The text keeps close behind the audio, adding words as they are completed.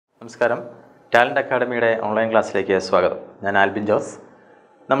നമസ്കാരം. Talent അക്കാഡമിയുടെ online ക്ലാസ്സിലേക്ക് സ്വാഗതം. ഞാൻ ആൽബിൻ ജോസ്.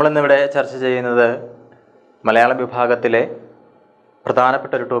 നമ്മളിന്നിവിടെ ചർച്ച ചെയ്യുന്നത് മലയാളം വിഭാഗത്തിലെ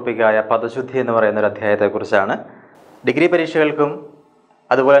പ്രധാനപ്പെട്ട ഒരു ടോപ്പിക്കായ പദശുദ്ധി എന്ന് പറയുന്ന ഒരു അധ്യായത്തെക്കുറിച്ചാണ്. ഡിഗ്രി പരീക്ഷകൾക്കും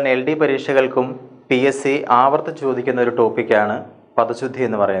അതുപോലെ തന്നെ LD പരീക്ഷകൾക്കും PSC ആവർത്തിച്ച് ചോദിക്കുന്ന ഒരു ടോപ്പിക്കാണ് പദശുദ്ധി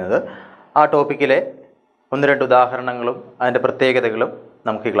എന്ന് പറയുന്നത്. ആ ടോപ്പിക്കിലെ ഒന്ന് രണ്ട് ഉദാഹരണങ്ങളും അതിൻ്റെ പ്രത്യേകതകളും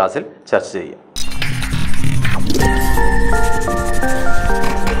നമുക്ക് ഈ ക്ലാസ്സിൽ ചർച്ച ചെയ്യാം.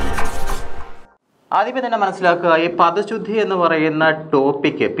 ആദ്യമേ തന്നെ മനസ്സിലാക്കുക, ഈ പദശുദ്ധി എന്ന് പറയുന്ന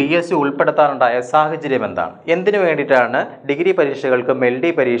ടോപ്പിക്ക് PSC ഉൾപ്പെടുത്താനുണ്ടായ സാഹചര്യം എന്താണ്, എന്തിനു വേണ്ടിയിട്ടാണ് ഡിഗ്രി പരീക്ഷകൾക്കും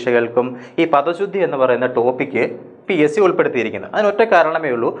LD പരീക്ഷകൾക്കും ഈ പദശുദ്ധി എന്ന് പറയുന്ന ടോപ്പിക്ക് PSC ഉൾപ്പെടുത്തിയിരിക്കുന്നത്. അതിനൊറ്റ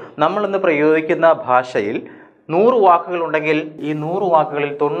കാരണമേ ഉള്ളൂ, നമ്മളിന്ന് പ്രയോഗിക്കുന്ന ഭാഷയിൽ 100 വാക്കുകളുണ്ടെങ്കിൽ ഈ 100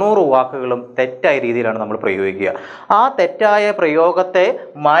 വാക്കുകളിൽ 90 വാക്കുകളും തെറ്റായ രീതിയിലാണ് നമ്മൾ പ്രയോഗിക്കുക. ആ തെറ്റായ പ്രയോഗത്തെ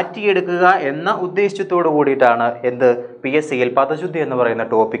മാറ്റിയെടുക്കുക എന്ന ഉദ്ദേശത്തോടു കൂടിയിട്ടാണ് PSCയിൽ പദശുദ്ധി എന്ന് പറയുന്ന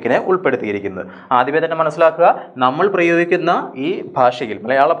ടോപ്പിക്കിനെ ഉൾപ്പെടുത്തിയിരിക്കുന്നത്. ആദ്യമേ തന്നെ മനസ്സിലാക്കുക, നമ്മൾ പ്രയോഗിക്കുന്ന ഈ ഭാഷയിൽ,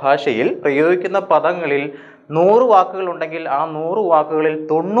 മലയാള ഭാഷയിൽ പ്രയോഗിക്കുന്ന പദങ്ങളിൽ 100 വാക്കുകളുണ്ടെങ്കിൽ ആ 100 വാക്കുകളിൽ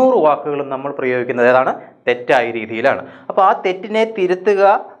 90 വാക്കുകളും നമ്മൾ പ്രയോഗിക്കുന്നത് ഏതാണ്? തെറ്റായ രീതിയിലാണ്. അപ്പോൾ ആ തെറ്റിനെ തിരുത്തുക,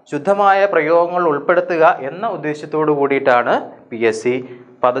 ശുദ്ധമായ പ്രയോഗങ്ങൾ ഉൾപ്പെടുത്തുക എന്ന ഉദ്ദേശത്തോടു കൂടിയിട്ടാണ് PSC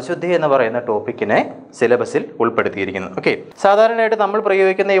പദശുദ്ധി എന്ന് പറയുന്ന ടോപ്പിക്കിനെ സിലബസിൽ ഉൾപ്പെടുത്തിയിരിക്കുന്നത്. ഓക്കെ, സാധാരണയായിട്ട് നമ്മൾ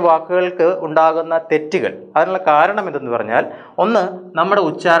പ്രയോഗിക്കുന്ന ഈ വാക്കുകൾക്ക് ഉണ്ടാകുന്ന തെറ്റുകൾ, അതിനുള്ള കാരണം എന്തെന്ന് പറഞ്ഞാൽ, ഒന്ന് നമ്മുടെ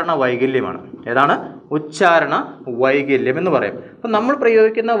ഉച്ചാരണ വൈകല്യമാണ്. ഏതാണ്? ഉച്ചാരണ വൈകല്യം എന്ന് പറയും. അപ്പം നമ്മൾ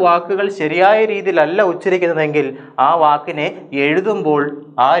പ്രയോഗിക്കുന്ന വാക്കുകൾ ശരിയായ രീതിയിലല്ല ഉച്ചരിക്കുന്നതെങ്കിൽ ആ വാക്കിനെ എഴുതുമ്പോൾ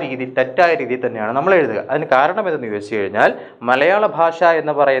ആ രീതി തെറ്റായ രീതിയിൽ തന്നെയാണ് നമ്മൾ എഴുതുക. അതിന് കാരണം എന്തെന്ന് ചോദിച്ചു കഴിഞ്ഞാൽ, മലയാള ഭാഷ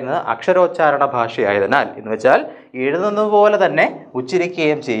എന്ന് പറയുന്നത് അക്ഷരോച്ചാരണ ഭാഷയായതിനാൽ, എന്ന് വെച്ചാൽ എഴുതുന്നത് പോലെ തന്നെ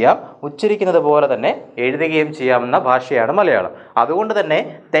ഉച്ചരിക്കുകയും ചെയ്യാം, ഉച്ചരിക്കുന്നത് പോലെ തന്നെ എഴുതുകയും ചെയ്യാവുന്ന ഭാഷയാണ് മലയാളം. അതുകൊണ്ട് തന്നെ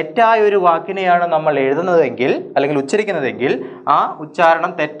തെറ്റായ ഒരു വാക്കിനെയാണ് നമ്മൾ എഴുതുന്നതെങ്കിൽ അല്ലെങ്കിൽ ഉച്ചരിക്കുന്നതെങ്കിൽ ആ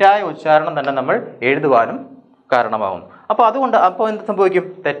ഉച്ചാരണം, തെറ്റായ ഉച്ചാരണം തന്നെ നമ്മൾ എഴുതുവാനും കാരണമാകുന്നു. അപ്പോൾ എന്ത് സംഭവിക്കും?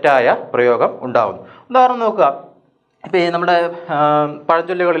 തെറ്റായ പ്രയോഗം ഉണ്ടാകുന്നു. ഉദാഹരണം നോക്കുക, ഇപ്പോൾ ഈ നമ്മുടെ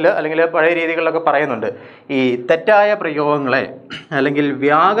പഴഞ്ചൊല്ലുകളിൽ അല്ലെങ്കിൽ പഴയ രീതികളിലൊക്കെ പറയുന്നുണ്ട്, ഈ തെറ്റായ പ്രയോഗങ്ങളെ അല്ലെങ്കിൽ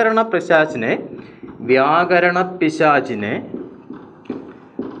വ്യാകരണ പിശാചിനെ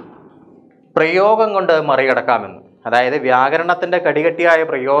പ്രയോഗം കൊണ്ട് മറികടക്കാമെന്ന്. അതായത് വ്യാകരണത്തിൻ്റെ കടികട്ടിയായ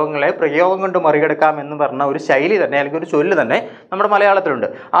പ്രയോഗങ്ങളെ പ്രയോഗം കൊണ്ട് മറികടക്കാമെന്ന് പറഞ്ഞ ഒരു ശൈലി തന്നെ അല്ലെങ്കിൽ ഒരു ചൊല്ല് തന്നെ നമ്മുടെ മലയാളത്തിലുണ്ട്.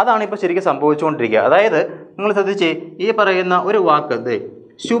 അതാണ് ഇപ്പോൾ ശരിക്കും സംഭവിച്ചുകൊണ്ടിരിക്കുക. അതായത് നിങ്ങൾ ശ്രദ്ധിച്ച്, ഈ പറയുന്ന ഒരു വാക്ക്,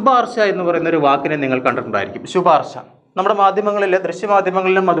 ശുപാർശ എന്ന് പറയുന്ന ഒരു വാക്കിനെ നിങ്ങൾ കണ്ടിട്ടുണ്ടായിരിക്കും. ശുപാർശ നമ്മുടെ മാധ്യമങ്ങളിൽ,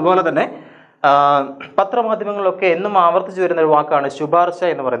 ദൃശ്യമാധ്യമങ്ങളിലും അതുപോലെ തന്നെ പത്രമാധ്യമങ്ങളിലൊക്കെ എന്നും ആവർത്തിച്ച് വരുന്ന ഒരു വാക്കാണ് ശുപാർശ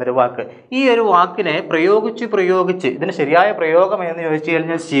എന്ന് പറയുന്നൊരു വാക്ക്. ഈ ഒരു വാക്കിനെ പ്രയോഗിച്ച് ഇതിന് ശരിയായ പ്രയോഗം എന്ന് ചോദിച്ചു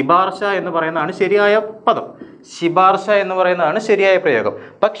കഴിഞ്ഞാൽ ശിപാർശ എന്ന് പറയുന്നതാണ് ശരിയായ പദം. ശിപാർശ എന്ന് പറയുന്നതാണ് ശരിയായ പ്രയോഗം.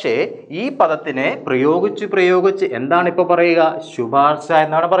 പക്ഷേ ഈ പദത്തിനെ പ്രയോഗിച്ച് എന്താണ് ഇപ്പോൾ പറയുക? ശുപാർശ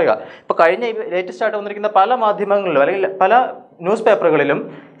എന്നാണ് പറയുക. ഇപ്പോൾ കഴിഞ്ഞ ലേറ്റസ്റ്റ് ആയിട്ട് വന്നിരിക്കുന്ന പല മാധ്യമങ്ങളിലും അല്ലെങ്കിൽ പല ന്യൂസ് പേപ്പറുകളിലും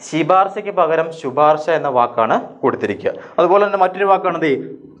ശിപാർശയ്ക്ക് പകരം ശുപാർശ എന്ന വാക്കാണ് കൊടുത്തിരിക്കുക. അതുപോലെ തന്നെ മറ്റൊരു വാക്കാണ്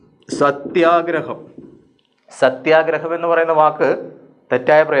സത്യാഗ്രഹം. സത്യാഗ്രഹം എന്ന് പറയുന്ന വാക്ക്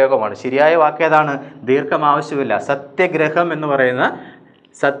തെറ്റായ പ്രയോഗമാണ്. ശരിയായ വാക്ക് ഏതാണ്? ദീർഘം ആവശ്യമില്ല. സത്യാഗ്രഹം എന്ന്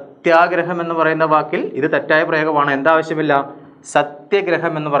പറയുന്ന വാക്കിൽ ഇത് തെറ്റായ പ്രയോഗമാണ്. എന്താവശ്യമില്ല?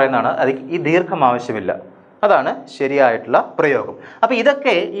 സത്യഗ്രഹം എന്ന് പറയുന്നതാണ്. അത് ഈ ദീർഘം ആവശ്യമില്ല. അതാണ് ശരിയായിട്ടുള്ള പ്രയോഗം. അപ്പോൾ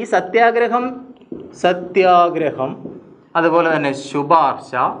ഇതൊക്കെ ഈ സത്യാഗ്രഹം അതുപോലെ തന്നെ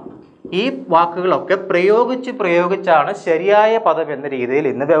ശുപാർശ, ഈ വാക്കുകളൊക്കെ പ്രയോഗിച്ചാണ് ശരിയായ പദം എന്ന രീതിയിൽ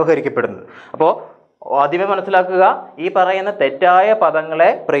ഇന്ന് വ്യവഹരിക്കപ്പെടുന്നത്. അപ്പോൾ ആദ്യമേ മനസ്സിലാക്കുക, ഈ പറയുന്ന തെറ്റായ പദങ്ങളെ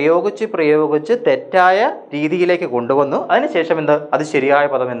പ്രയോഗിച്ച് തെറ്റായ രീതിയിലേക്ക് കൊണ്ടുവന്നു. അതിനുശേഷം അത് ശരിയായ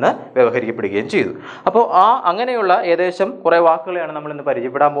പദം എന്ന് വ്യവഹരിക്കപ്പെടുകയും ചെയ്തു. അപ്പോൾ അങ്ങനെയുള്ള ഏകദേശം കുറേ വാക്കുകളെയാണ് നമ്മൾ ഇന്ന്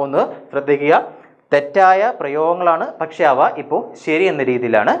പരിചയപ്പെടാൻ പോകുന്നത്. ശ്രദ്ധിക്കുക, തെറ്റായ പ്രയോഗങ്ങളാണ്, പക്ഷെ അവ ഇപ്പോൾ ശരി എന്ന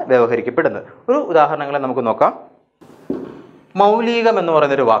രീതിയിലാണ് വ്യവഹരിക്കപ്പെടുന്നത്. ഒരു ഉദാഹരണങ്ങളെ നമുക്ക് നോക്കാം. മൗലികം എന്ന്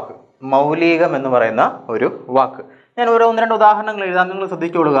പറയുന്നൊരു വാക്ക്. മൗലികം എന്ന് പറയുന്ന ഒരു വാക്ക് ഞാൻ ഒന്ന് രണ്ട് ഉദാഹരണങ്ങൾ എഴുതാം, നിങ്ങൾ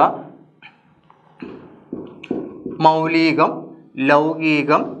ശ്രദ്ധിച്ചുകൊള്ളുക. മൗലികം,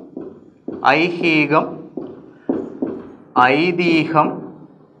 ലൗകികം, ഐഹികം, ഐതിഹ്യം.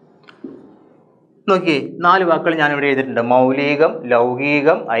 നോക്കിയേ, 4 വാക്കുകൾ ഞാനിവിടെ എഴുതിയിട്ടുണ്ട്. മൗലികം,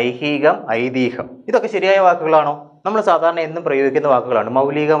 ലൗകികം, ഐഹികം, ഐതിഹ്യം. ഇതൊക്കെ ശരിയായ വാക്കുകളാണോ? നമ്മൾ സാധാരണ എന്നും പ്രയോഗിക്കുന്ന വാക്കുകളാണ്.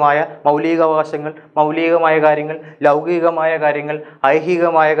 മൗലികാവകാശങ്ങൾ, മൗലികമായ കാര്യങ്ങൾ, ലൗകികമായ കാര്യങ്ങൾ,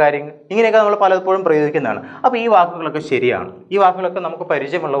 ഐഹികമായ കാര്യങ്ങൾ, ഇങ്ങനെയൊക്കെ നമ്മൾ പലപ്പോഴും പ്രയോഗിക്കുന്നതാണ്. അപ്പോൾ ഈ വാക്കുകളൊക്കെ ശരിയാണ്. ഈ വാക്കുകളൊക്കെ നമുക്ക്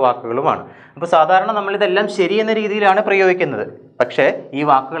പരിചയമുള്ള വാക്കുകളുമാണ്. അപ്പോൾ സാധാരണ നമ്മളിതെല്ലാം ശരി എന്ന രീതിയിലാണ് പ്രയോഗിക്കുന്നത്. പക്ഷേ ഈ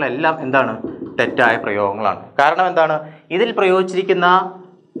വാക്കുകളെല്ലാം എന്താണ്? തെറ്റായ പ്രയോഗങ്ങളാണ്. കാരണം എന്താണ്? ഇതിൽ പ്രയോഗിച്ചിരിക്കുന്ന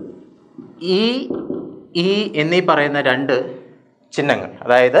ഈ എന്നീ പറയുന്ന 2 ചിഹ്നങ്ങൾ,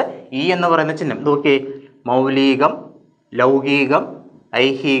 അതായത് ഈ എന്ന് പറയുന്ന ചിഹ്നം നോക്കിയേ, മൗലികം, ലൗകികം,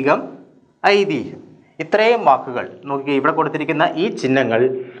 ഐഹികം, ഐതിഹ്യം. ഇത്രയും വാക്കുകൾ നോക്കി. ഇവിടെ കൊടുത്തിരിക്കുന്ന ഈ ചിഹ്നങ്ങൾ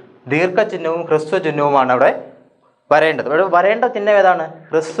ദീർഘചിഹ്നവും ഹ്രസ്വ ചിഹ്നവുമാണ് അവിടെ വരേണ്ടത്. ഇവിടെ വരേണ്ട ചിഹ്നം ഏതാണ്?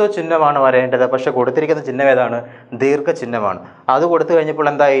 ഹ്രസ്വ ചിഹ്നമാണ് വരേണ്ടത്. പക്ഷെ കൊടുത്തിരിക്കുന്ന ചിഹ്നം ഏതാണ്? ദീർഘചിഹ്നമാണ്. അത് കൊടുത്തു കഴിഞ്ഞപ്പോൾ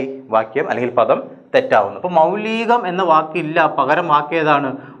എന്തായി? വാക്യം അല്ലെങ്കിൽ പദം തെറ്റാവുന്നു. അപ്പോൾ മൗലികം എന്ന വാക്കില്ല, പകരം വാക്ക് ഏതാണ്?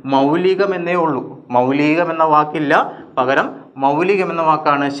 മൗലികം എന്നേ ഉള്ളൂ. മൗലികം എന്ന വാക്കില്ല, പകരം മൗലികം എന്ന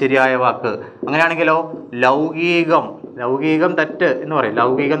വാക്കാണ് ശരിയായ വാക്ക്. അങ്ങനെയാണെങ്കിലോ ലൗകികം, ലൗകികം തെറ്റ് എന്ന് പറയും.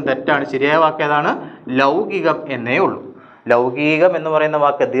 ലൗകികം തെറ്റാണ്. ശരിയായ വാക്ക് ഏതാണ്? ലൗകികം എന്നേ ഉള്ളൂ. ലൗകികം എന്ന് പറയുന്ന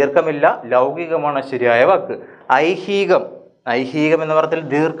വാക്ക് ദീർഘമില്ല, ലൗകികമാണ് ശരിയായ വാക്ക്. ഐഹികം, ഐഹികം എന്ന പദത്തിൽ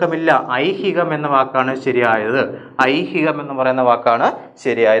ദീർഘമില്ല, ഐഹികം എന്ന വാക്കാണ് ശരിയായത്. ഐഹികം എന്ന് പറയുന്ന വാക്കാണ്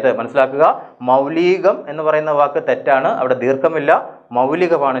ശരിയായത്. മനസ്സിലാക്കുക. മൗലികം എന്ന് പറയുന്ന വാക്ക് തെറ്റാണ്, അവിടെ ദീർഘമില്ല,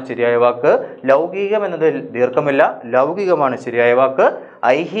 മൗലികമാണ് ശരിയായ വാക്ക്. ലൗകികം എന്നതിൽ ദീർഘമില്ല, ലൗകികമാണ് ശരിയായ വാക്ക്.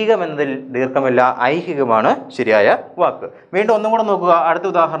 ഐഹികം എന്നതിൽ ദീർഘമില്ല, ഐഹികമാണ് ശരിയായ വാക്ക്. വീണ്ടും ഒന്നും കൂടെ നോക്കുക. അടുത്ത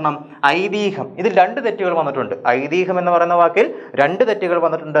ഉദാഹരണം ഐതിഹ്യം. ഇതിൽ 2 തെറ്റുകൾ വന്നിട്ടുണ്ട്. ഐതിഹ്യം എന്ന് പറയുന്ന വാക്കിൽ 2 തെറ്റുകൾ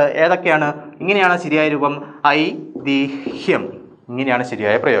വന്നിട്ടുണ്ട്. ഏതൊക്കെയാണ്? ഇങ്ങനെയാണ് ശരിയായ രൂപം, ഐതിഹ്യം. ഇങ്ങനെയാണ്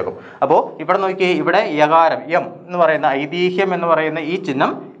ശരിയായ പ്രയോഗം. അപ്പോൾ ഇവിടെ നോക്കിയേ, ഇവിടെ യകാരം യം എന്ന് പറയുന്ന ഐതിഹ്യം എന്ന് പറയുന്ന ഈ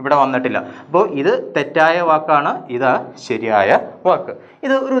ചിഹ്നം ഇവിടെ വന്നിട്ടില്ല. അപ്പോൾ ഇത് തെറ്റായ വാക്കാണ്, ഇത് ശരിയായ വാക്ക്.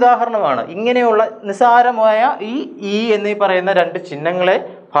 ഇത് ഒരു ഉദാഹരണമാണ്. ഇങ്ങനെയുള്ള നിസ്സാരമായ ഈ എന്നീ പറയുന്ന 2 ചിഹ്നങ്ങളെ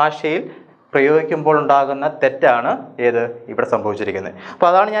ഭാഷയിൽ പ്രയോഗിക്കുമ്പോൾ ഉണ്ടാകുന്ന തെറ്റാണ് ഏത് ഇവിടെ സംഭവിച്ചിരിക്കുന്നത്. അപ്പോൾ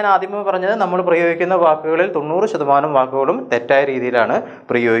അതാണ് ഞാൻ ആദ്യമേ പറഞ്ഞത്, നമ്മൾ പ്രയോഗിക്കുന്ന വാക്കുകളിൽ 90% വാക്കുകളും തെറ്റായ രീതിയിലാണ്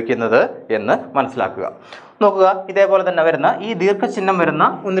പ്രയോഗിക്കുന്നത് എന്ന് മനസ്സിലാക്കുക. നോക്കുക. ഇതേപോലെ തന്നെ വരുന്ന ഈ ദീർഘചിഹ്നം വരുന്ന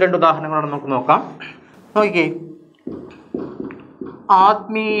 1-2 ഉദാഹരണങ്ങളാണ് നമുക്ക് നോക്കാം. നോക്കിക്കേ.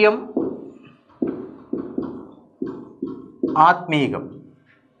 ആത്മീയം, ആത്മീകം.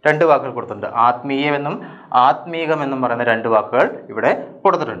 2 വാക്കുകൾ കൊടുത്തിട്ടുണ്ട്. ആത്മീയമെന്നും ആത്മീകമെന്നും പറയുന്ന 2 വാക്കുകൾ ഇവിടെ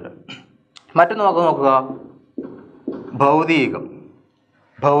കൊടുത്തിട്ടുണ്ട്. മറ്റൊന്ന് നോക്കുക. ഭൗതികം,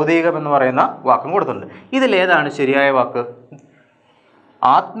 ഭൗതികം എന്ന് പറയുന്ന വാക്കും കൊടുത്തിട്ടുണ്ട്. ഇതിലേതാണ് ശരിയായ വാക്ക്?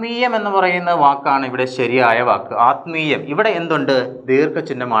 ആത്മീയം എന്ന് പറയുന്ന വാക്കാണ് ഇവിടെ ശരിയായ വാക്ക്. ആത്മീയം. ഇവിടെ എന്തുണ്ട്?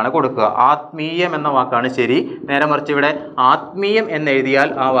 ദീർഘചിഹ്നമാണ് കൊടുക്കുക. ആത്മീയം എന്ന വാക്കാണ് ശരി. നേരെ മറിച്ച് ഇവിടെ ആത്മീയം എന്നെഴുതിയാൽ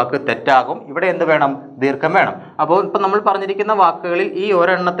ആ വാക്ക് തെറ്റാകും. ഇവിടെ എന്ത് വേണം? ദീർഘം വേണം. അപ്പോൾ ഇപ്പം നമ്മൾ പറഞ്ഞിരിക്കുന്ന വാക്കുകളിൽ ഈ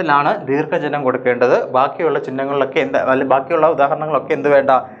ഒരെണ്ണത്തിലാണ് ദീർഘചിഹ്നം കൊടുക്കേണ്ടത്. ബാക്കിയുള്ള ചിഹ്നങ്ങളിലൊക്കെ ബാക്കിയുള്ള ഉദാഹരണങ്ങളൊക്കെ എന്ത്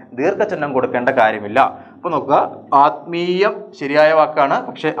വേണ്ട? ദീർഘചിഹ്നം കൊടുക്കേണ്ട കാര്യമില്ല. അപ്പോൾ നോക്കുക. ആത്മീയം ശരിയായ വാക്കാണ്,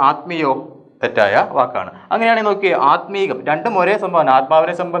 പക്ഷേ ആത്മീയോ തെറ്റായ വാക്കാണ്. അങ്ങനെയാണെങ്കിൽ നോക്കിയേ, ആത്മീകം. 2ഉം ഒരേ സംഭവമാണ്.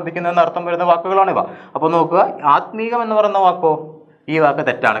 ആത്മാവിനെ സംബന്ധിക്കുന്നതെന്ന് അർത്ഥം വരുന്ന വാക്കുകളാണിവ. അപ്പോൾ നോക്കുക. ആത്മീകം എന്ന് പറയുന്ന വാക്കോ, ഈ വാക്ക്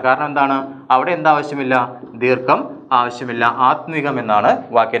തെറ്റാണ്. കാരണം എന്താണ്? അവിടെ എന്താവശ്യമില്ല? ദീർഘം ആവശ്യമില്ല. ആത്മീകം എന്നാണ്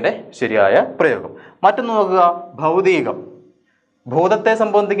വാക്കിൻ്റെ ശരിയായ പ്രയോഗം. മറ്റൊന്ന് നോക്കുക. ഭൗതികം. ഭൂതത്തെ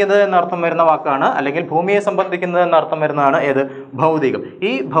സംബന്ധിക്കുന്നത് എന്നർത്ഥം വരുന്ന വാക്കാണ്, അല്ലെങ്കിൽ ഭൂമിയെ സംബന്ധിക്കുന്നത് എന്നർത്ഥം വരുന്നതാണ് ഏത്? ഭൗതികം.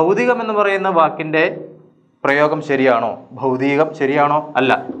 ഈ ഭൗതികം എന്ന് പറയുന്ന വാക്കിൻ്റെ പ്രയോഗം ശരിയാണോ? ഭൗതികം ശരിയാണോ?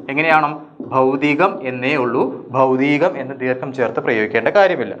 അല്ല. എങ്ങനെയാണോ? ഭൗതികം എന്നേ ഉള്ളൂ. ഭൗതികം എന്ന് ദീർഘം ചേർത്ത് പ്രയോഗിക്കേണ്ട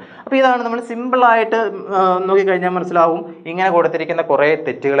കാര്യമില്ല. അപ്പോൾ ഇതാണ് നമ്മൾ സിമ്പിളായിട്ട് നോക്കിക്കഴിഞ്ഞാൽ മനസ്സിലാവും. ഇങ്ങനെ കൊടുത്തിരിക്കുന്ന കുറേ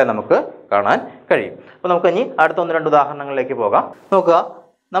തെറ്റുകളെ നമുക്ക് കാണാൻ കഴിയും. അപ്പോൾ നമുക്ക് ഇനി അടുത്ത 1-2 ഉദാഹരണങ്ങളിലേക്ക് പോകാം. നോക്കുക.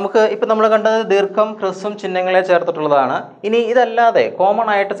 നമുക്ക് ഇപ്പം നമ്മൾ കണ്ടത് ദീർഘം, ഹ്രസ്വം ചിഹ്നങ്ങളെ ചേർത്തിട്ടുള്ളതാണ്. ഇനി ഇതല്ലാതെ കോമൺ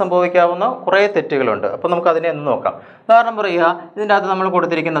ആയിട്ട് സംഭവിക്കാവുന്ന കുറേ തെറ്റുകളുണ്ട്. അപ്പോൾ നമുക്ക് അതിനെ ഒന്ന് നോക്കാം. ഉദാഹരണം പറയുക. ഇതിൻ്റെ അകത്ത് നമ്മൾ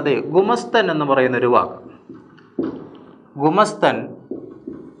കൊടുത്തിരിക്കുന്നത് ഗുമസ്തൻ എന്ന് പറയുന്നൊരു വാക്ക്. ഗുമസ്തൻ,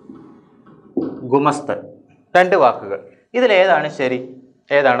 ഗുമസ്തൻ. 2 വാക്കുകൾ. ഇതിലേതാണ് ശരി,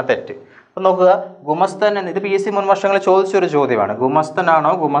 ഏതാണ് തെറ്റ്? അപ്പം നോക്കുക. ഗുമസ്തൻ എന്ന്, ഇത് PSC മുൻ വർഷങ്ങളിൽ ചോദിച്ചൊരു ചോദ്യമാണ്.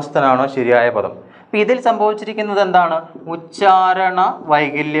 ഗുമസ്തനാണോ ഗുമസ്തനാണോ ശരിയായ പദം? അപ്പം ഇതിൽ സംഭവിച്ചിരിക്കുന്നത് എന്താണ്? ഉച്ചാരണ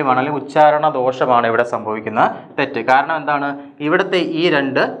വൈകല്യമാണ്, അല്ലെങ്കിൽ ഉച്ചാരണ ദോഷമാണ് ഇവിടെ സംഭവിക്കുന്ന തെറ്റ്. കാരണം എന്താണ്? ഇവിടുത്തെ ഈ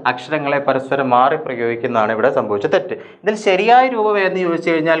 2 അക്ഷരങ്ങളെ പരസ്പരം മാറി പ്രയോഗിക്കുന്നതാണ് ഇവിടെ സംഭവിച്ച തെറ്റ്. ഇതിൽ ശരിയായ രൂപം ഏതെന്ന് ചോദിച്ചു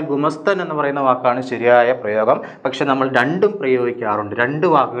കഴിഞ്ഞാൽ ഗുമസ്തൻ എന്ന് പറയുന്ന വാക്കാണ് ശരിയായ പ്രയോഗം. പക്ഷെ നമ്മൾ 2ഉം പ്രയോഗിക്കാറുണ്ട്.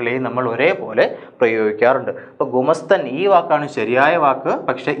 2 വാക്കുകളെയും നമ്മൾ ഒരേപോലെ പ്രയോഗിക്കാറുണ്ട്. അപ്പോൾ ഗുമസ്തൻ ഈ വാക്കാണ് ശരിയായ വാക്ക്,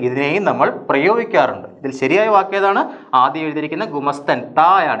 പക്ഷെ ഇതിനെയും നമ്മൾ പ്രയോഗിക്കാറുണ്ട്. ഇതിൽ ശരിയായ വാക്ക് ഏതാണ്? ആദ്യം എഴുതിയിരിക്കുന്ന ഗുമസ്തൻ,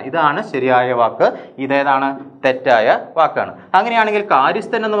 തായാണ്. ഇതാണ് ശരിയായ വാക്ക്. ഇതേതാണ്? തെറ്റായ വാക്കാണ്. അങ്ങനെയാണെങ്കിൽ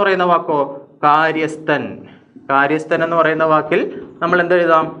കാര്യസ്ഥൻ എന്ന് പറയുന്ന വാക്കോ? കാര്യസ്ഥൻ. കാര്യസ്ഥൻ എന്ന് പറയുന്ന വാക്കിൽ നമ്മൾ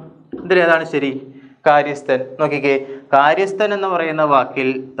എന്തെഴുതാം? ഇതിലേതാണ് ശരി? കാര്യസ്ഥൻ. നോക്കിക്കേ. കാര്യസ്ഥൻ എന്ന് പറയുന്ന വാക്കിൽ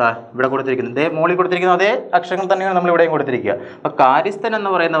ഇവിടെ കൊടുത്തിരിക്കുന്നത്, മോളിൽ കൊടുത്തിരിക്കുന്ന അതേ അക്ഷരങ്ങൾ തന്നെയാണ് നമ്മൾ ഇവിടെയും കൊടുത്തിരിക്കുക. അപ്പോൾ കാര്യസ്ഥൻ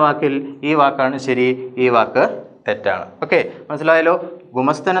എന്ന് പറയുന്ന വാക്കിൽ ഈ വാക്കാണ് ശരി, ഈ വാക്ക് തെറ്റാണ്. ഓക്കെ, മനസ്സിലായല്ലോ?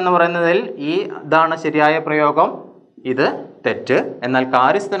 ഗുമസ്തൻ എന്ന് പറയുന്നതിൽ ഈ ഇതാണ് ശരിയായ പ്രയോഗം, ഇത് തെറ്റ്. എന്നാൽ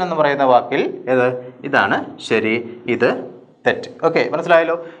കാര്യസ്ഥൻ എന്ന് പറയുന്ന വാക്കിൽ ഇതാണ് ശരി, ഇത് തെറ്റ്. ഓക്കെ,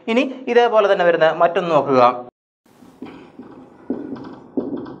 മനസ്സിലായല്ലോ? ഇനി ഇതേപോലെ തന്നെ വരുന്ന മറ്റൊന്ന് നോക്കുക.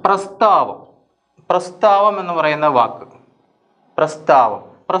 പ്രസ്താവം. പ്രസ്താവം എന്ന് പറയുന്ന വാക്ക്. പ്രസ്താവം.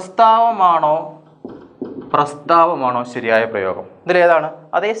 പ്രസ്താവമാണോ ശരിയായ പ്രയോഗം? ഇതിലേതാണ്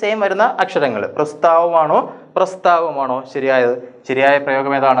അതേ സെയിം വരുന്ന അക്ഷരങ്ങൾ. പ്രസ്താവമാണോ പ്രസ്താവമാണോ ശരിയായത്? ശരിയായ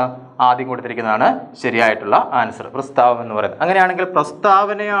പ്രയോഗം ഏതാണ്? ആദ്യം കൊടുത്തിരിക്കുന്നതാണ് ശരിയായിട്ടുള്ള ആൻസർ, പ്രസ്താവം എന്ന് പറയുന്നത്. അങ്ങനെയാണെങ്കിൽ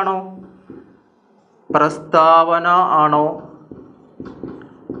പ്രസ്താവനയാണോ പ്രസ്താവന ആണോ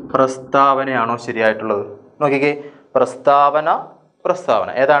പ്രസ്താവനയാണോ ശരിയായിട്ടുള്ളത്? നോക്കിക്കേ, പ്രസ്താവന പ്രസ്താവന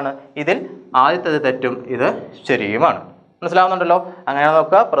ഏതാണ്? ഇതിൽ ആദ്യത്തേത് തെറ്റും ഇത് ശരിയുമാണ്. മനസ്സിലാവുന്നുണ്ടല്ലോ? അങ്ങനെ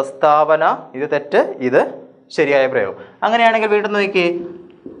നോക്കുക, പ്രസ്താവന ഇത് തെറ്റ്, ഇത് ശരിയായ പ്രയോഗം. അങ്ങനെയാണെങ്കിൽ വീണ്ടും നോക്കിക്കേ,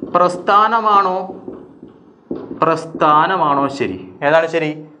 പ്രസ്ഥാനമാണോ പ്രസ്ഥാനമാണോ ശരി? ഏതാണ്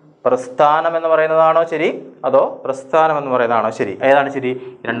ശരി? പ്രസ്ഥാനം എന്ന് പറയുന്നതാണോ ശരി, അതോ പ്രസ്ഥാനം എന്ന് പറയുന്നതാണോ ശരി? ഏതാണ് ശരി?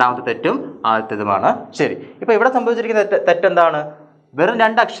 രണ്ടാമത്തെ തെറ്റും ആദ്യത്തേതുമാണ് ശരി. ഇപ്പോൾ ഇവിടെ സംഭവിച്ചിരിക്കുന്ന തെറ്റെന്താണ്? വെറും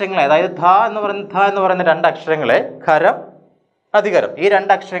രണ്ട് അക്ഷരങ്ങളെ, അതായത് ധ എന്ന് പറയുന്ന രണ്ട് അക്ഷരങ്ങളെ ഖരം അധികരം, ഈ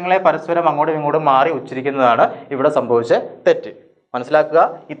രണ്ട് അക്ഷരങ്ങളെ പരസ്പരം അങ്ങോട്ടും ഇങ്ങോട്ടും മാറി ഉച്ചരിക്കുന്നതാണ് ഇവിടെ സംഭവിച്ച തെറ്റ്. മനസ്സിലാക്കുക,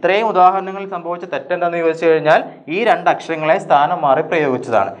 ഇത്രയും ഉദാഹരണങ്ങളിൽ സംഭവിച്ച തെറ്റെന്താണെന്ന് ചോദിച്ചു കഴിഞ്ഞാൽ ഈ രണ്ട് അക്ഷരങ്ങളെ സ്ഥാനം മാറി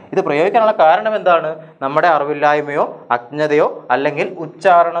പ്രയോഗിച്ചതാണ്. ഇത് പ്രയോഗിക്കാനുള്ള കാരണം എന്താണ്? നമ്മുടെ അറിവില്ലായ്മയോ അജ്ഞതയോ അല്ലെങ്കിൽ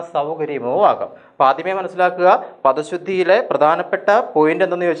ഉച്ചാരണ സൗകര്യമോ ആകാം. അപ്പോൾ ആദ്യമേ മനസ്സിലാക്കുക, പദശുദ്ധിയിലെ പ്രധാനപ്പെട്ട പോയിന്റ്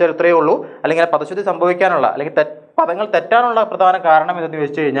എന്തെന്ന് ചോദിച്ചാൽ ഇത്രയേ ഉള്ളൂ. അല്ലെങ്കിൽ പദശുദ്ധി സംഭവിക്കാനുള്ള അല്ലെങ്കിൽ പദങ്ങൾ തെറ്റാനുള്ള പ്രധാന കാരണം എന്തെന്ന്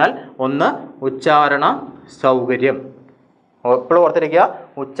ചോദിച്ചു കഴിഞ്ഞാൽ ഒന്ന് ഉച്ചാരണ സൗകര്യം. എപ്പോഴും ഓർത്തിരിക്കുക,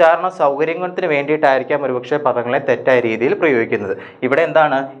 ഉച്ചാരണ സൗകര്യത്തിന് വേണ്ടിയിട്ടായിരിക്കാം ഒരുപക്ഷെ പദങ്ങളെ തെറ്റായ രീതിയിൽ പ്രയോഗിക്കുന്നത്. ഇവിടെ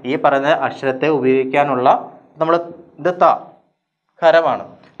എന്താണ് ഈ പറഞ്ഞ അക്ഷരത്തെ ഉപയോഗിക്കാനുള്ള നമ്മൾ ഇത് ഖരമാണ്,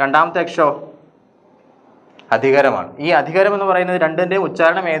 രണ്ടാമത്തെ അക്ഷരം അധികരമാണ്. ഈ അധികരം എന്ന് പറയുന്നത് രണ്ടിൻ്റെയും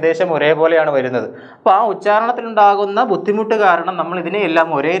ഉച്ചാരണം ഏകദേശം ഒരേപോലെയാണ് വരുന്നത്. അപ്പോൾ ആ ഉച്ചാരണത്തിലുണ്ടാകുന്ന ബുദ്ധിമുട്ട് കാരണം നമ്മൾ ഇതിനെയെല്ലാം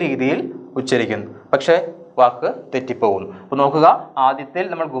ഒരേ രീതിയിൽ ഉച്ചരിക്കുന്നു, പക്ഷേ വാക്ക് തെറ്റിപ്പോകുന്നു. അപ്പോൾ നോക്കുക, ആദ്യത്തിൽ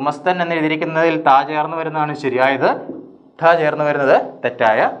നമ്മൾ ഗുമസ്തൻ എന്ന് എഴുതിയിരിക്കുന്നതിൽ താ ചേർന്ന് വരുന്നതാണ് ശരിയായത്, ധ ചേർന്ന് വരുന്നത്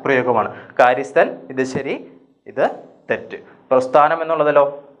തെറ്റായ പ്രയോഗമാണ്. കാര്യസ്ഥൻ ഇത് ശരി, ഇത് തെറ്റ്. പ്രസ്ഥാനം എന്നുള്ളതിലോ?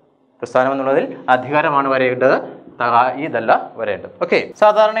 പ്രസ്ഥാനം എന്നുള്ളതിൽ അധികാരമാണ് വരേണ്ടത്, ഇതല്ല വരേണ്ടത്. ഓക്കെ,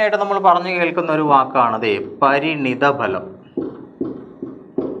 സാധാരണയായിട്ട് നമ്മൾ പറഞ്ഞു കേൾക്കുന്ന ഒരു വാക്കാണത് പരിണിതഫലം.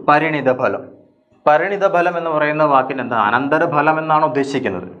 പരിണിതഫലം പരിണിതഫലം എന്ന് പറയുന്ന വാക്കിന് എന്താ? അനന്തരഫലം എന്നാണ്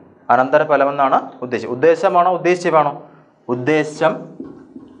ഉദ്ദേശിക്കുന്നത്. അനന്തരഫലം എന്നാണ് ഉദ്ദേശിച്ചത്. ഉദ്ദേശമാണോ ഉദ്ദേശ്യമാണോ? ഉദ്ദേശം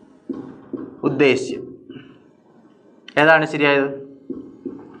ഉദ്ദേശ്യം ഏതാണ് ശരിയായത്?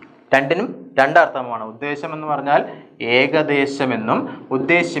 രണ്ടിനും രണ്ടർത്ഥമാണ്. ഉദ്ദേശം എന്ന് പറഞ്ഞാൽ ഏകദേശമെന്നും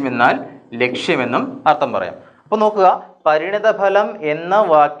ഉദ്ദേശ്യമെന്നാൽ ലക്ഷ്യമെന്നും അർത്ഥം പറയാം. അപ്പോൾ നോക്കുക, പരിണിതഫലം എന്ന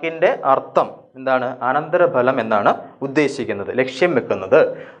വാക്കിൻ്റെ അർത്ഥം എന്താണ്? അനന്തരഫലം എന്നാണ് ഉദ്ദേശിക്കുന്നത്, ലക്ഷ്യം വെക്കുന്നത്.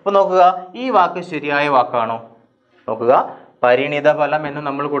 അപ്പോൾ നോക്കുക, ഈ വാക്ക് ശരിയായ വാക്കാണോ? നോക്കുക, പരിണിതഫലം എന്ന്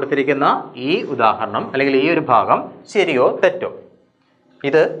നമ്മൾ കൊടുത്തിരിക്കുന്ന ഈ ഉദാഹരണം അല്ലെങ്കിൽ ഈ ഒരു ഭാഗം ശരിയോ തെറ്റോ?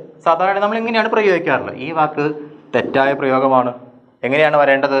 ഇത് സാധാരണ നമ്മൾ ഇങ്ങനെയാണ് പ്രയോഗിക്കാറുള്ളത്. ഈ വാക്ക് തെറ്റായ പ്രയോഗമാണ്. എങ്ങനെയാണ്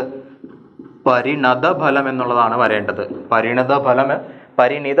വരേണ്ടത്? പരിണതഫലം എന്നുള്ളതാണ് വരേണ്ടത്.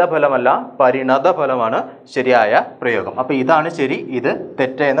 പരിണിതഫലമല്ല, പരിണതഫലമാണ് ശരിയായ പ്രയോഗം. അപ്പോൾ ഇതാണ് ശരി, ഇത്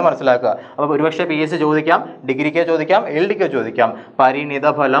തെറ്റ് എന്ന് മനസ്സിലാക്കുക. അപ്പോൾ ഒരുപക്ഷെ PSC ചോദിക്കാം, ഡിഗ്രിക്കോ ചോദിക്കാം, LDക്കോ ചോദിക്കാം,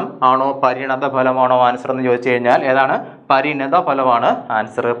 പരിണിതഫലം ആണോ പരിണതഫലമാണോ ആൻസർ എന്ന് ചോദിച്ചു കഴിഞ്ഞാൽ ഏതാണ്? പരിണിതഫലമാണ്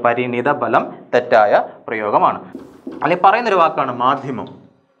ആൻസർ. പരിണിതഫലം തെറ്റായ പ്രയോഗമാണ്. അല്ലെങ്കിൽ പറയുന്നൊരു വാക്കാണ് മാധ്യമം.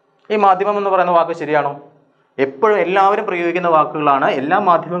 ഈ മാധ്യമം എന്ന് പറയുന്ന വാക്ക് ശരിയാണോ? എപ്പോഴും എല്ലാവരും പ്രയോഗിക്കുന്ന വാക്കുകളാണ്, എല്ലാ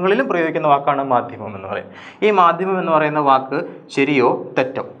മാധ്യമങ്ങളിലും പ്രയോഗിക്കുന്ന വാക്കാണ് മാധ്യമം എന്ന് പറയുന്നത്. ഈ മാധ്യമം എന്ന് പറയുന്ന വാക്ക് ശരിയോ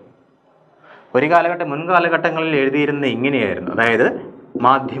തെറ്റോ? ഒരു മുൻകാലഘട്ടങ്ങളിൽ എഴുതിയിരുന്നത് ഇങ്ങനെയായിരുന്നു, അതായത്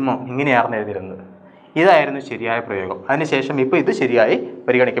മാധ്യമം ഇങ്ങനെയായിരുന്നു എഴുതിയിരുന്നത്. ഇതായിരുന്നു ശരിയായ പ്രയോഗം. അതിനുശേഷം ഇപ്പോൾ ഇത് ശരിയായി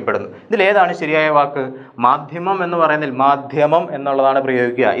പരിഗണിക്കപ്പെടുന്നു. ഇതിലേതാണ് ശരിയായ വാക്ക്? മാധ്യമം എന്ന് പറയുന്നതിൽ മാധ്യമം എന്നുള്ളതാണ്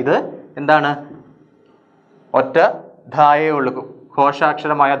പ്രയോഗിക്കുക. ഇത് എന്താണ്? ഒറ്റ ധായേ ഉള്ളൂ,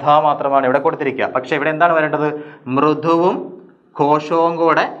 ഘോഷാക്ഷരമായ ധ മാത്രമാണ് ഇവിടെ കൊടുത്തിരിക്കുക. പക്ഷേ ഇവിടെ എന്താണ് വരേണ്ടത്? മൃദുവും ഘോഷവും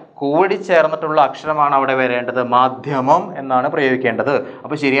കൂടി ചേർന്നിട്ടുള്ള അക്ഷരമാണ് അവിടെ വരേണ്ടത്. മാധ്യമം എന്നാണ് പ്രയോഗിക്കേണ്ടത്.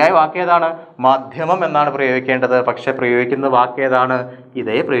 അപ്പോൾ ശരിയായ വാക്ക് ഏതാണ്? മാധ്യമം എന്നാണ് പ്രയോഗിക്കേണ്ടത്. പക്ഷെ പ്രയോഗിക്കുന്ന വാക്ക് ഏതാണ്?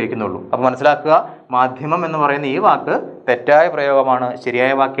 ഇതേ പ്രയോഗിക്കുന്നുള്ളൂ. അപ്പോൾ മനസ്സിലാക്കുക, മാധ്യമം എന്ന് പറയുന്ന ഈ വാക്ക് തെറ്റായ പ്രയോഗമാണ്.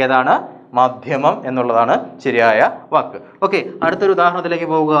 ശരിയായ വാക്ക് ഏതാണ്? മാധ്യമം എന്നുള്ളതാണ് ശരിയായ വാക്ക്. ഓക്കെ, അടുത്തൊരു ഉദാഹരണത്തിലേക്ക്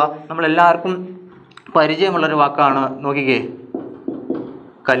പോവുക. നമ്മളെല്ലാവർക്കും പരിചയമുള്ളൊരു വാക്കാണ്, നോക്കിക്കേ,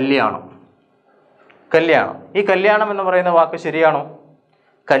 കല്യാണം. കല്യാണം. ഈ കല്യാണം എന്ന് പറയുന്ന വാക്ക് ശരിയാണോ?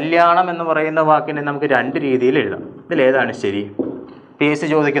 കല്യാണം എന്ന് പറയുന്ന വാക്കിനെ നമുക്ക് രണ്ട് രീതിയിൽ എഴുതാം. ഇതിലേതാണ് ശരി? PSC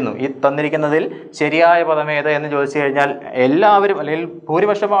ചോദിക്കുന്നു, ഈ തന്നിരിക്കുന്നതിൽ ശരിയായ പദം ഏത് എന്ന് ചോദിച്ചു കഴിഞ്ഞാൽ എല്ലാവരും അല്ലെങ്കിൽ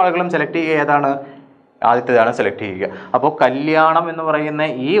ഭൂരിപക്ഷം ആളുകളും സെലക്ട് ചെയ്യുക ഏതാണ്? ആദ്യത്തേതാണ് സെലക്ട് ചെയ്യുക. അപ്പോൾ കല്യാണം എന്ന് പറയുന്ന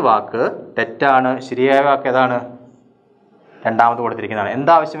ഈ വാക്ക് തെറ്റാണ്. ശരിയായ വാക്ക് ഏതാണ്? രണ്ടാമത് കൊടുത്തിരിക്കുന്നതാണ്.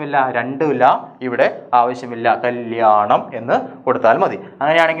 എന്താവശ്യമില്ല? രണ്ടുമില്ല, ഇവിടെ ആവശ്യമില്ല, കല്യാണം എന്ന് കൊടുത്താൽ മതി.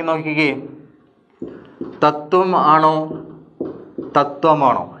 അങ്ങനെയാണെങ്കിൽ നോക്കിക്കേ, തത്വം ആണോ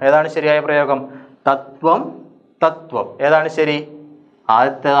തത്വമാണോ? ഏതാണ് ശരിയായ പ്രയോഗം? തത്വം തത്വം ഏതാണ് ശരി?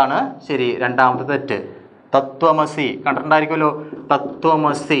 ആദ്യത്തേതാണ് ശരി, രണ്ടാമത്തെ തെറ്റ്. തത്വമസി കണ്ടിട്ടുണ്ടായിരിക്കുമല്ലോ.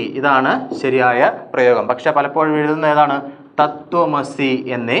 തത്വമസി ഇതാണ് ശരിയായ പ്രയോഗം. പക്ഷെ പലപ്പോഴും എഴുതുന്ന ഏതാണ്? തത്വമസി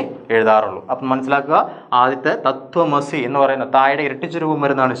എന്നേ എഴുതാറുള്ളൂ. അപ്പം മനസ്സിലാക്കുക, ആദ്യത്തെ തത്വമസി എന്ന് പറയുന്ന തായുടെ ഇരട്ടിച്ച രൂപം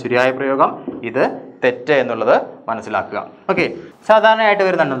വരുന്നതാണ് ശരിയായ പ്രയോഗം. ഇത് തെറ്റ് എന്നുള്ളത് മനസ്സിലാക്കുക. ഓക്കെ, സാധാരണയായിട്ട്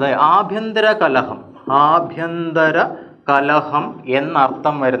വരുന്നുണ്ട് ആഭ്യന്തര കലഹം. ആഭ്യന്തര കലഹം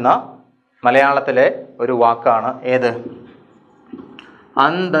എന്നർത്ഥം വരുന്ന മലയാളത്തിലെ ഒരു വാക്കാണ് ഏത്?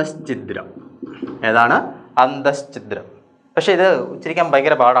 അന്തശ്ചിദ്രം. ഏതാണ്? അന്തശ്ചിദ്രം. പക്ഷെ ഇത് ഉച്ചരിക്കാൻ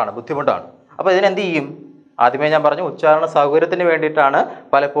ഭയങ്കര പാടാണ്, ബുദ്ധിമുട്ടാണ്. അപ്പോൾ ഇതിനെന്ത് ചെയ്യും? ആദ്യമേ ഞാൻ പറഞ്ഞു, ഉച്ചാരണ സൗകര്യത്തിന് വേണ്ടിയിട്ടാണ്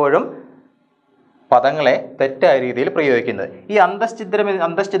പലപ്പോഴും പദങ്ങളെ തെറ്റായ രീതിയിൽ പ്രയോഗിക്കുന്നത്. ഈ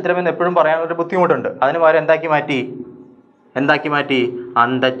അന്തശ്ചിദ്രം എന്ന് എപ്പോഴും പറയാനൊരു ബുദ്ധിമുട്ടുണ്ട്. അതിന് പകരം എന്താക്കി മാറ്റി?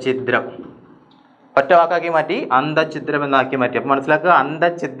 അന്തഛിദ്രം. ഒറ്റ വാക്കാക്കി മാറ്റി, അന്തഛിദ്രം എന്നാക്കി മാറ്റി. അപ്പം മനസ്സിലാക്കുക,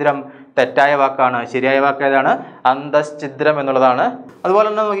 അന്തഛിദ്രം തെറ്റായ വാക്കാണ്. ശരിയായ വാക്ക് ഏതാണ്? അന്തശ്ചിദ്രം എന്നുള്ളതാണ്. അതുപോലെ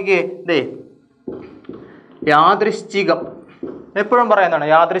തന്നെ നോക്കിക്കേ, യാദൃശ്ചികം എപ്പോഴും പറയുന്നതാണ്.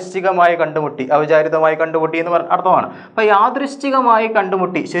 യാദൃശ്ചികമായി കണ്ടുമുട്ടി, ഔചാരിതമായി കണ്ടുമുട്ടി എന്ന് അർത്ഥമാണ്. അപ്പം യാദൃശ്ചികമായി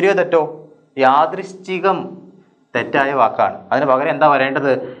കണ്ടുമുട്ടി ശരിയോ തെറ്റോ? യാദൃശ്ചികം തെറ്റായ വാക്കാണ്. അതിന് പകരം എന്താ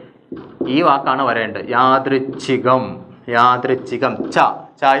വരേണ്ടത്? ഈ വാക്കാണ് വരേണ്ടത്. യാദൃച്ഛികം.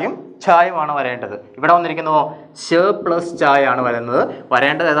 ചായും ഛായുമാണ് വരേണ്ടത്. ഇവിടെ വന്നിരിക്കുന്നതോ ച പ്ലസ് ചായാണ് വരുന്നത്.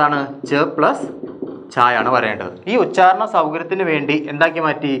 വരേണ്ടത് ഏതാണ്? ച പ്ലസ് ഛായാണ് വരേണ്ടത്. ഈ ഉച്ചാരണ സൗകര്യത്തിന് വേണ്ടി എന്താക്കി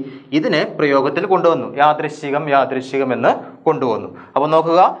മാറ്റി? ഇതിനെ പ്രയോഗത്തിൽ കൊണ്ടുവന്നു. യാദൃശ്ചികം എന്ന് കൊണ്ടുവന്നു. അപ്പോൾ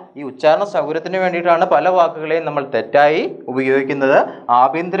നോക്കുക, ഈ ഉച്ചാരണ സൗകര്യത്തിന് വേണ്ടിയിട്ടാണ് പല വാക്കുകളെയും നമ്മൾ തെറ്റായി ഉപയോഗിക്കുന്നത്.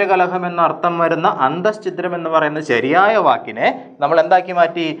 ആഭ്യന്തര കലഹം എന്ന അർത്ഥം വരുന്ന അന്തശ്ചിദ്രം എന്ന് പറയുന്ന ശരിയായ വാക്കിനെ നമ്മൾ എന്താക്കി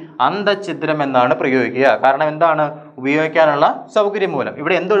മാറ്റി? അന്തഛിദ്രം എന്നാണ് പ്രയോഗിക്കുക. കാരണം എന്താണ്? ഉപയോഗിക്കാനുള്ള സൗകര്യം മൂലം.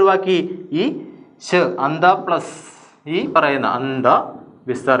 ഇവിടെ എന്തൊഴിവാക്കി? ഈ അന്ത പ്ലസ് ഈ പറയുന്ന അന്ത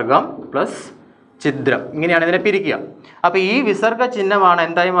വിസർഗം പ്ലസ് ഛിദ്രം, ഇങ്ങനെയാണ് ഇതിനെ പിരിക്കുക. അപ്പോൾ ഈ വിസർഗ ചിഹ്നമാണ്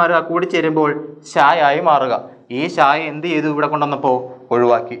എന്തായി മാറുക? കൂടിച്ചേരുമ്പോൾ ഷായായി മാറുക. ഈ ഷായ എന്ത് ചെയ്തു? ഇവിടെ കൊണ്ടുവന്നപ്പോൾ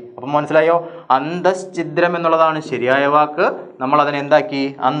ഒഴിവാക്കി. അപ്പം മനസ്സിലായോ? അന്തശ്ചിദ്രം എന്നുള്ളതാണ് ശരിയായ വാക്ക്. നമ്മൾ അതിനെ എന്താക്കി?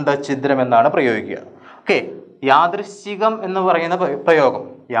 അന്തഛിദ്രം എന്നാണ് പ്രയോഗിക്കുക. ഓക്കെ, യാദൃശ്ചികം എന്ന് പറയുന്ന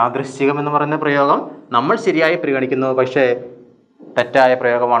പ്രയോഗം നമ്മൾ ശരിയായി പരിഗണിക്കുന്നു. പക്ഷേ തെറ്റായ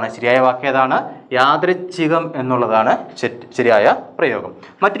പ്രയോഗമാണ്. ശരിയായ വാക്ക് ഏതാണ്? യാദൃച്ഛികം എന്നുള്ളതാണ് ശരിയായ പ്രയോഗം.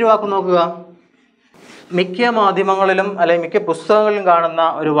 മറ്റൊരു വാക്ക് നോക്കുക. മിക്ക മാധ്യമങ്ങളിലും അല്ലെങ്കിൽ മിക്ക പുസ്തകങ്ങളിലും കാണുന്ന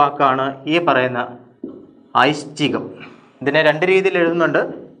ഒരു വാക്കാണ് ഈ പറയുന്ന ഐശ്ചികം. ഇതിനെ രണ്ട് രീതിയിൽ എഴുതുന്നുണ്ട്.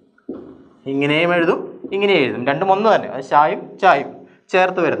 ഇങ്ങനെയും എഴുതും, ഇങ്ങനെയും എഴുതും. രണ്ടും ഒന്ന് തന്നെ. അത് ഷായും ചായും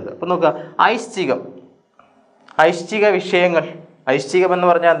ചേർത്ത് വരുന്നത്. അപ്പം നോക്കുക, ഐശ്ചിക വിഷയങ്ങൾ. ഐശ്ചികം എന്ന്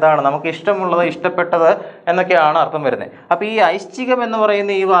പറഞ്ഞാൽ എന്താണ്? നമുക്ക് ഇഷ്ടമുള്ളത്, ഇഷ്ടപ്പെട്ടത് എന്നൊക്കെയാണ് അർത്ഥം വരുന്നത്. അപ്പോൾ ഈ ഐശ്ചികം എന്ന്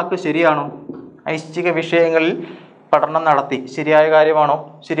പറയുന്ന ഈ വാക്ക് ശരിയാണോ? ഐശ്ചിക വിഷയങ്ങളിൽ പഠനം നടത്തി ശരിയായ കാര്യമാണോ?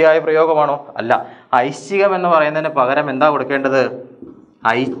 ശരിയായ പ്രയോഗമാണോ? അല്ല. ഐശ്ചികം എന്ന് പറയുന്നതിന് പകരം എന്താ കൊടുക്കേണ്ടത്?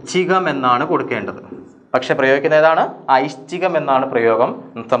 ഐച്ഛികം എന്നാണ് കൊടുക്കേണ്ടത്. പക്ഷെ പ്രയോഗിക്കുന്ന ഏതാണ്? ഐശ്ചികം എന്നാണ് പ്രയോഗം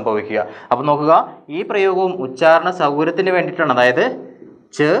സംഭവിക്കുക. അപ്പം നോക്കുക, ഈ പ്രയോഗവും ഉച്ചാരണ സൗകര്യത്തിന് വേണ്ടിയിട്ടാണ്. അതായത്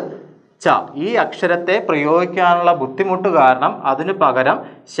ച ഈ അക്ഷരത്തെ പ്രയോഗിക്കാനുള്ള ബുദ്ധിമുട്ട് കാരണം അതിന് പകരം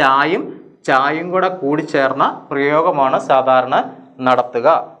ഷായും ചായും കൂടെ കൂടിച്ചേർന്ന പ്രയോഗമാണ് സാധാരണ നടത്തുക.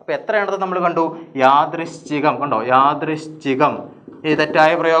 അപ്പോൾ എത്രയാണത് നമ്മൾ കണ്ടു? യാദൃശ്ചികം. കണ്ടോ? യാദൃശ്ചികം ഈ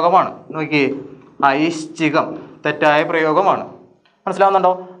തെറ്റായ പ്രയോഗമാണ്. നോക്കി, ഐശ്ചികം തെറ്റായ പ്രയോഗമാണ്.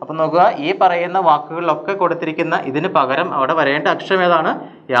 മനസ്സിലാവുന്നുണ്ടോ? അപ്പം നോക്കുക, ഈ പറയുന്ന വാക്കുകളിലൊക്കെ കൊടുത്തിരിക്കുന്ന ഇതിന് പകരം അവിടെ വരേണ്ട അക്ഷരം ഏതാണ്?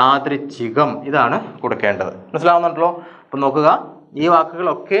 യാദൃച്ഛികം. ഇതാണ് കൊടുക്കേണ്ടത്. മനസ്സിലാവുന്നുണ്ടല്ലോ? അപ്പം നോക്കുക, ഈ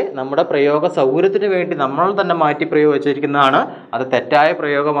വാക്കുകളൊക്കെ നമ്മുടെ പ്രയോഗ സൗകര്യത്തിന് വേണ്ടി നമ്മൾ തന്നെ മാറ്റി പ്രയോഗിച്ചിരിക്കുന്നതാണ്. അത് തെറ്റായ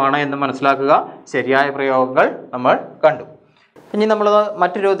പ്രയോഗമാണ് എന്ന് മനസ്സിലാക്കുക. ശരിയായ പ്രയോഗങ്ങൾ നമ്മൾ കണ്ടു. ഇനി നമ്മൾ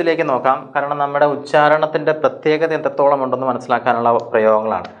മറ്റൊരു ഇതിലേക്ക് നോക്കാം. കാരണം നമ്മുടെ ഉച്ചാരണത്തിൻ്റെ പ്രത്യേകത എത്രത്തോളം ഉണ്ടെന്ന് മനസ്സിലാക്കാനുള്ള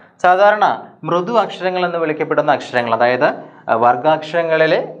പ്രയോഗങ്ങളാണ്. സാധാരണ മൃദു അക്ഷരങ്ങൾ എന്ന് വിളിക്കപ്പെടുന്ന അക്ഷരങ്ങൾ, അതായത്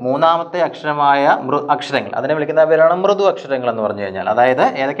വർഗാക്ഷരങ്ങളിലെ മൂന്നാമത്തെ അക്ഷരമായ അക്ഷരങ്ങൾ, അതിനെ വിളിക്കുന്ന പേരാണ് മൃദു അക്ഷരങ്ങൾ എന്ന് പറഞ്ഞു കഴിഞ്ഞാൽ. അതായത്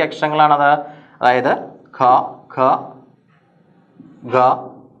ഏതൊക്കെ അക്ഷരങ്ങളാണത്? അതായത് ഖ, ഖ, ഗ,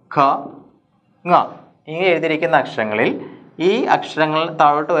 ഖ, ങ ഇങ്ങനെ എഴുതിയിരിക്കുന്ന അക്ഷരങ്ങളിൽ ഈ അക്ഷരങ്ങൾ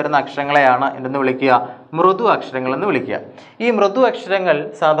താഴോട്ട് വരുന്ന അക്ഷരങ്ങളെയാണ് എന്തെന്ന് വിളിക്കുക? മൃദു അക്ഷരങ്ങൾ എന്ന് വിളിക്കുക. ഈ മൃദു അക്ഷരങ്ങൾ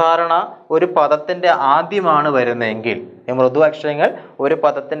സാധാരണ ഒരു പദത്തിൻ്റെ ആദ്യമാണ് വരുന്നതെങ്കിൽ, ഈ മൃദു അക്ഷരങ്ങൾ ഒരു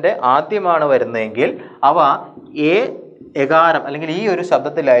പദത്തിൻ്റെ ആദ്യമാണ് വരുന്നതെങ്കിൽ അവ എകാരം അല്ലെങ്കിൽ ഈ ഒരു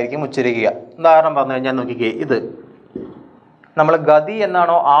ശബ്ദത്തിലായിരിക്കും ഉച്ചരിക്കുക. ഉദാഹരണം പറഞ്ഞു കഴിഞ്ഞാൽ നോക്കിക്കേ, ഇത് നമ്മൾ ഗതി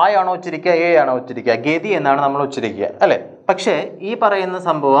എന്നാണോ ആയാണോ ഉച്ചരിക്കുക, എ ആണോ ഉച്ചരിക്കുക? ഗതി എന്നാണ് നമ്മൾ ഉച്ചരിക്കുക, അല്ലേ? പക്ഷേ ഈ പറയുന്ന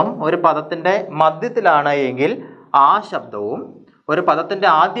സംഭവം ഒരു പദത്തിൻ്റെ മധ്യത്തിലാണ് എങ്കിൽ ആ ശബ്ദവും, ഒരു പദത്തിൻ്റെ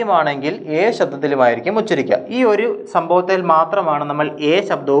ആദ്യമാണെങ്കിൽ എ ശബ്ദത്തിലുമായിരിക്കും ഉച്ചരിക്കുക. ഈ ഒരു സംഭവത്തിൽ മാത്രമാണ് നമ്മൾ എ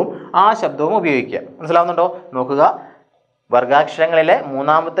ശബ്ദവും ആ ശബ്ദവും ഉപയോഗിക്കുക. മനസ്സിലാവുന്നുണ്ടോ? നോക്കുക, വർഗാക്ഷരങ്ങളിലെ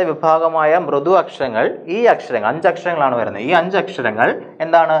മൂന്നാമത്തെ വിഭാഗമായ മൃദു അക്ഷരങ്ങൾ, ഈ അക്ഷരങ്ങൾ 5 അക്ഷരങ്ങളാണ് വരുന്നത്. ഈ 5 അക്ഷരങ്ങൾ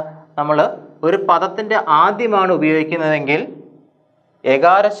എന്താണ്? നമ്മൾ ഒരു പദത്തിൻ്റെ ആദ്യമാണ് ഉപയോഗിക്കുന്നതെങ്കിൽ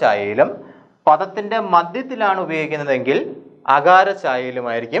എകാരഛായയിലും പദത്തിൻ്റെ മധ്യത്തിലാണ് ഉപയോഗിക്കുന്നതെങ്കിൽ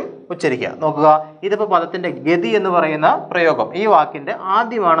അകാരഛായയിലുമായിരിക്കും ഉച്ചരിക്കുക. നോക്കുക, ഇതിപ്പോൾ പദത്തിൻ്റെ ഗതി എന്ന് പറയുന്ന പ്രയോഗം, ഈ വാക്കിൻ്റെ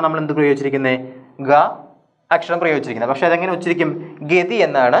ആദ്യമാണ് നമ്മൾ എന്ത് പ്രയോഗിച്ചിരിക്കുന്നത്? ഗ അക്ഷരം പ്രയോഗിച്ചിരിക്കുന്നത്. പക്ഷേ അതെങ്ങനെ ഉച്ചരിക്കും? ഗതി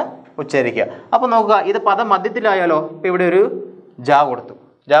എന്നാണ് ഉച്ചരിക്കുക. അപ്പോൾ നോക്കുക, ഇത് പദം മധ്യത്തിലായാലോ? ഇപ്പോൾ ഇവിടെ ഒരു ജ കൊടുത്തു.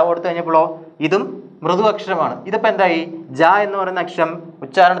 ജ കൊടുത്തു കഴിഞ്ഞപ്പോഴോ ഇതും മൃദു അക്ഷരമാണ്. ഇതിപ്പോൾ എന്തായി? ജ എന്ന് പറയുന്ന അക്ഷരം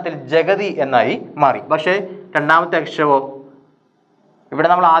ഉച്ചാരണത്തിൽ ജഗതി എന്നായി മാറി. പക്ഷേ രണ്ടാമത്തെ അക്ഷരമോ ഇവിടെ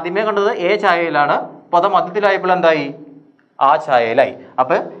നമ്മൾ ആദ്യമേ കണ്ടത് എ ഛായയിലാണ്. പദം മധ്യത്തിലായപ്പോൾ എന്തായി? ആ ഛായയിലായി.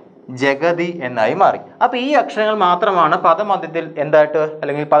 അപ്പോൾ ജഗതി എന്നായി മാറി. അപ്പോൾ ഈ അക്ഷരങ്ങൾ മാത്രമാണ് പദമധ്യത്തിൽ എന്തായിട്ട്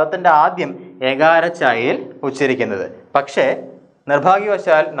അല്ലെങ്കിൽ പദത്തിൻ്റെ ആദ്യം ഏകാരഛായയിൽ ഉച്ചരിക്കുന്നത്. പക്ഷേ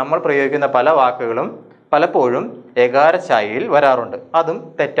നിർഭാഗ്യവശാൽ നമ്മൾ പ്രയോഗിക്കുന്ന പല വാക്കുകളും പലപ്പോഴും ഏകാരഛായയിൽ വരാറുണ്ട്. അതും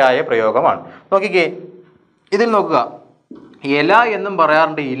തെറ്റായ പ്രയോഗമാണ്. നോക്കിക്കേ, ഇതിൽ നോക്കുക, ഇല എന്നും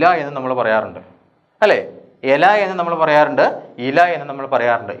പറയാറുണ്ട്, ഇല എന്നും നമ്മൾ പറയാറുണ്ട് അല്ലേ? ഇല എന്ന് നമ്മൾ പറയാറുണ്ട്, ഇല എന്ന് നമ്മൾ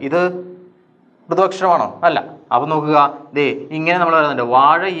പറയാറുണ്ട്. ഇത് മൃദുഅക്ഷരമാണോ? അല്ല. അപ്പോൾ നോക്കുക, ദേ ഇങ്ങനെ നമ്മൾ പറയുന്നുണ്ട്.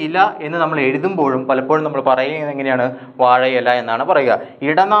 വാഴയില എന്ന് നമ്മൾ എഴുതുമ്പോഴും പലപ്പോഴും നമ്മൾ പറയുന്നത് എങ്ങനെയാണ്? വാഴയില എന്നാണ് പറയുക.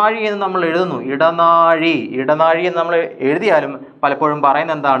 ഇടനാഴി എന്ന് നമ്മൾ എഴുതുന്നു, ഇടനാഴി, ഇടനാഴി എന്ന് നമ്മൾ എഴുതിയാലും പലപ്പോഴും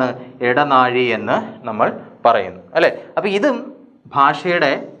പറയുന്നത് എന്താണ്? ഇടനാഴി എന്ന് നമ്മൾ പറയുന്നു അല്ലേ? അപ്പോൾ ഇതും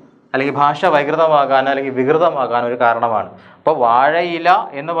ഭാഷയുടെ അല്ലെങ്കിൽ ഭാഷ വൈകൃതമാകാൻ അല്ലെങ്കിൽ വികൃതമാകാൻ ഒരു കാരണമാണ്. അപ്പോൾ വാഴയില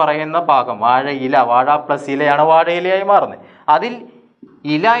എന്ന് പറയുന്ന ഭാഗം, വാഴയില, വാഴ പ്ലസ് ഇലയാണ് വാഴയിലയായി മാറുന്നത്. അതിൽ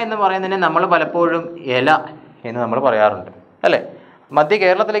ഇല എന്ന് പറയുന്നതിനെ നമ്മൾ പലപ്പോഴും ഇല എന്ന് നമ്മൾ പറയാറുണ്ട് അല്ലേ? മധ്യ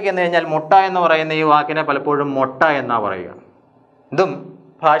കേരളത്തിലേക്ക് എന്ന് കഴിഞ്ഞാൽ മുട്ട എന്ന് പറയുന്ന ഈ വാക്കിനെ പലപ്പോഴും മൊട്ട എന്നാണ് പറയുക. ഇതും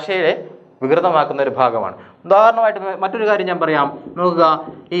ഭാഷയെ വികൃതമാക്കുന്ന ഒരു ഭാഗമാണ്. ഉദാഹരണമായിട്ട് മറ്റൊരു കാര്യം ഞാൻ പറയാം. നോക്കുക,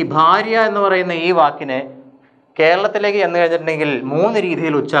 ഈ ഭാര്യ എന്ന് പറയുന്ന ഈ വാക്കിനെ കേരളത്തിലേക്ക് ചെന്ന് കഴിഞ്ഞിട്ടുണ്ടെങ്കിൽ 3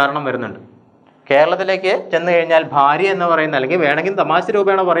 രീതിയിൽ ഉച്ചാരണം വരുന്നുണ്ട്. കേരളത്തിലേക്ക് ചെന്ന് കഴിഞ്ഞാൽ ഭാര്യ എന്ന് പറയുന്ന, അല്ലെങ്കിൽ വേണമെങ്കിൽ തമാശ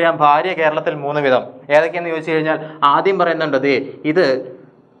രൂപേണ പറയാം, ഭാര്യ കേരളത്തിൽ 3 വിധം. ഏതൊക്കെയെന്ന് ചോദിച്ചു കഴിഞ്ഞാൽ ആദ്യം പറയുന്നുണ്ട്, ഇത്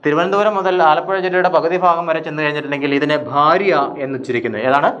തിരുവനന്തപുരം മുതൽ ആലപ്പുഴ ജില്ലയുടെ പകുതി ഭാഗം വരെ ചെന്ന് കഴിഞ്ഞിട്ടുണ്ടെങ്കിൽ ഇതിനെ ഭാര്യ എന്നുച്ചരിക്കുന്നു.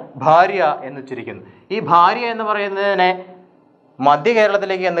 ഏതാണ്? ഭാര്യ എന്നുച്ചരിക്കുന്നു. ഈ ഭാര്യ എന്ന് പറയുന്നതിനെ മധ്യ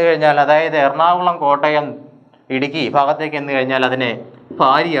കേരളത്തിലേക്ക് ചെന്ന് കഴിഞ്ഞാൽ, അതായത് എറണാകുളം, കോട്ടയം, ഇടുക്കി ഭാഗത്തേക്ക് ചെന്ന് കഴിഞ്ഞാൽ അതിനെ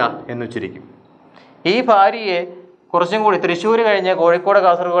ഭാര്യ എന്നുച്ചരിക്കും. ഈ ഭാര്യയെ കുറച്ചും കൂടി തൃശ്ശൂർ കഴിഞ്ഞ് കോഴിക്കോട്,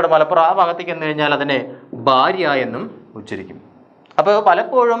 കാസർഗോഡ്, മലപ്പുറം ആ ഭാഗത്തേക്ക് ചെന്ന് കഴിഞ്ഞാൽ അതിനെ ഭാര്യ എന്നും ഉച്ചരിക്കും. അപ്പോൾ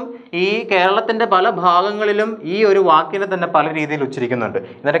പലപ്പോഴും ഈ കേരളത്തിൻ്റെ പല ഭാഗങ്ങളിലും ഈ ഒരു വാക്കിനെ തന്നെ പല രീതിയിൽ ഉച്ചരിക്കുന്നുണ്ട്.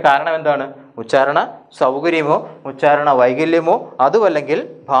 ഇതിൻ്റെ കാരണം എന്താണ്? ഉച്ചാരണ സൗകര്യമോ ഉച്ചാരണ വൈകല്യമോ അതുമല്ലെങ്കിൽ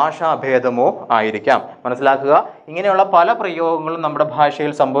ഭാഷാഭേദമോ ആയിരിക്കാം. മനസ്സിലാക്കുക, ഇങ്ങനെയുള്ള പല പ്രയോഗങ്ങളും നമ്മുടെ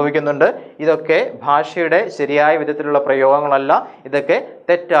ഭാഷയിൽ സംഭവിക്കുന്നുണ്ട്. ഇതൊക്കെ ഭാഷയുടെ ശരിയായ വിധത്തിലുള്ള പ്രയോഗങ്ങളല്ല, ഇതൊക്കെ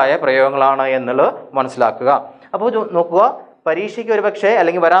തെറ്റായ പ്രയോഗങ്ങളാണ് എന്നുള്ളത് മനസ്സിലാക്കുക. അപ്പോൾ നോക്കുക, പരീക്ഷയ്ക്ക് ഒരു പക്ഷേ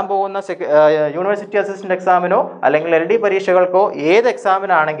അല്ലെങ്കിൽ വരാൻ പോകുന്ന യൂണിവേഴ്സിറ്റി അസിസ്റ്റൻ്റ് എക്സാമിനോ അല്ലെങ്കിൽ LD പരീക്ഷകൾക്കോ ഏത്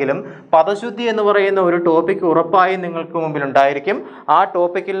എക്സാമിനാണെങ്കിലും പദശുദ്ധി എന്ന് പറയുന്ന ഒരു ടോപ്പിക്ക് ഉറപ്പായും നിങ്ങൾക്ക് മുമ്പിൽ ഉണ്ടായിരിക്കും. ആ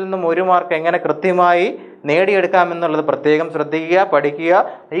ടോപ്പിക്കിൽ നിന്നും 1 മാർക്ക് എങ്ങനെ കൃത്യമായി നേടിയെടുക്കാമെന്നുള്ളത് പ്രത്യേകം ശ്രദ്ധിക്കുക, പഠിക്കുക.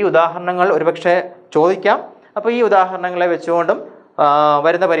 ഈ ഉദാഹരണങ്ങൾ ഒരുപക്ഷെ ചോദിക്കാം. അപ്പോൾ ഈ ഉദാഹരണങ്ങളെ വെച്ചുകൊണ്ടും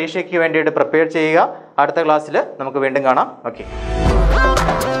വരുന്ന പരീക്ഷയ്ക്ക് വേണ്ടിയിട്ട് പ്രിപ്പയർ ചെയ്യുക. അടുത്ത ക്ലാസ്സിൽ നമുക്ക് വീണ്ടും കാണാം. ഓക്കെ.